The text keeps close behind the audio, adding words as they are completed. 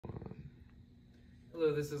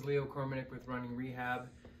Hello, this is Kormanik with Running Rehab.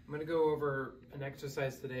 I'm going to go over an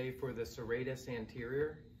exercise today for the serratus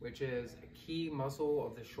anterior, which is a key muscle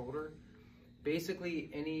of the shoulder. Basically,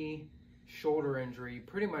 any shoulder injury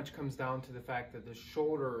pretty much comes down to the fact that the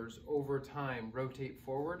shoulders over time rotate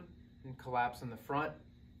forward and collapse in the front,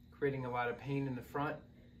 creating a lot of pain in the front.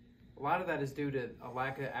 A lot of that is due to a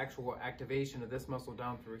lack of actual activation of this muscle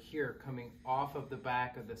down through here coming off of the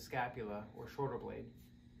back of the scapula or shoulder blade.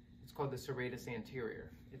 It's called the serratus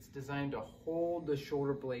anterior. It's designed to hold the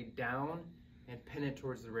shoulder blade down and pin it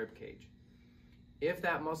towards the rib cage. If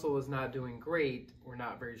that muscle is not doing great or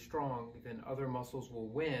not very strong, then other muscles will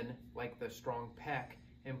win, like the strong pec,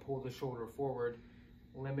 and pull the shoulder forward,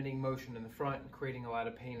 limiting motion in the front and creating a lot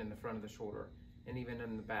of pain in the front of the shoulder and even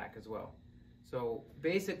in the back as well. So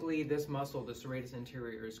basically this muscle, the serratus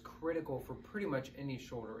anterior, is critical for pretty much any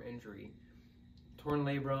shoulder injury. Torn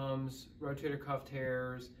labrums, rotator cuff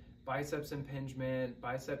tears, biceps impingement,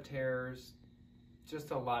 bicep tears,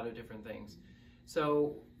 just a lot of different things.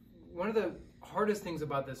 So one of the hardest things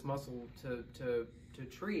about this muscle to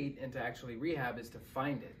treat and to actually rehab is to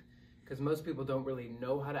find it, because most people don't really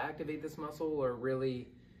know how to activate this muscle or really,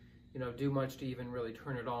 do much to even really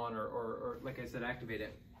turn it on or like I said, activate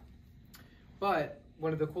it. But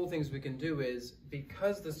one of the cool things we can do is,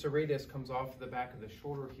 because the serratus comes off the back of the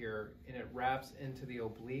shoulder here and it wraps into the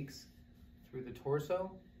obliques through the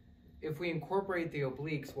torso, if we incorporate the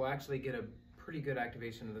obliques, we'll actually get a pretty good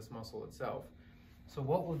activation of this muscle itself. So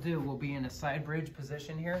what we'll do, we'll be in a side bridge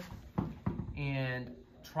position here and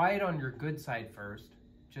try it on your good side first,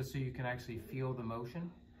 just so you can actually feel the motion.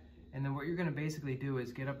 And then what you're gonna basically do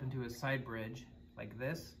is get up into a side bridge like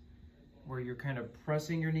this, where you're kind of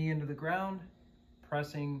pressing your knee into the ground,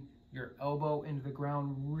 pressing your elbow into the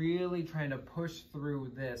ground, really trying to push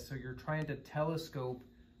through this. So you're trying to telescope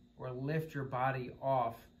or lift your body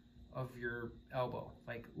off of your elbow,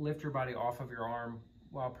 like lift your body off of your arm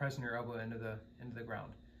while pressing your elbow into the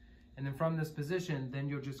ground. And then from this position, then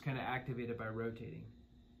you'll just kind of activate it by rotating.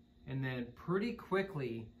 And then pretty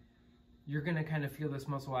quickly, you're gonna kind of feel this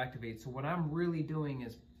muscle activate. So what I'm really doing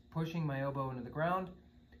is pushing my elbow into the ground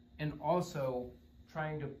and also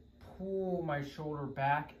trying to pull my shoulder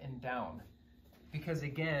back and down. Because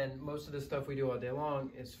again, most of the stuff we do all day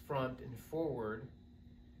long is front and forward,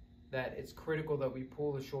 that it's critical that we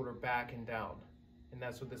pull the shoulder back and down. And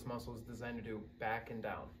that's what this muscle is designed to do, back and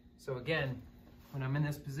down. So again, when I'm in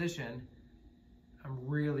this position, I'm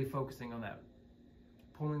really focusing on that,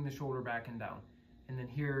 pulling the shoulder back and down. And then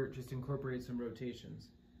here, just incorporate some rotations.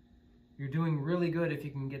 You're doing really good if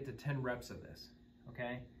you can get to 10 reps of this,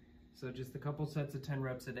 okay? So just a couple sets of 10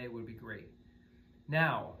 reps a day would be great.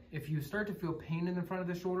 Now, if you start to feel pain in the front of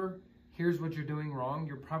the shoulder, here's what you're doing wrong.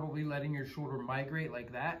 You're probably letting your shoulder migrate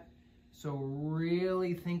like that. So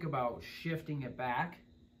really think about shifting it back,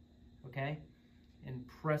 okay? And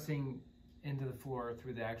pressing into the floor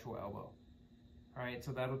through the actual elbow. All right,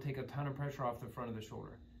 so that'll take a ton of pressure off the front of the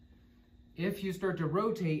shoulder. If you start to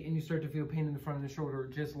rotate and you start to feel pain in the front of the shoulder,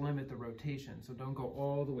 just limit the rotation. So don't go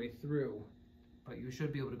all the way through, but you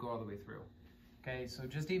should be able to go all the way through. Okay, so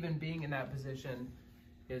just even being in that position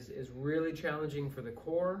is really challenging for the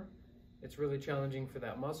core. It's really challenging for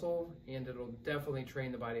that muscle, and it'll definitely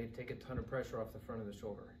train the body to take a ton of pressure off the front of the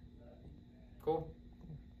shoulder. Cool?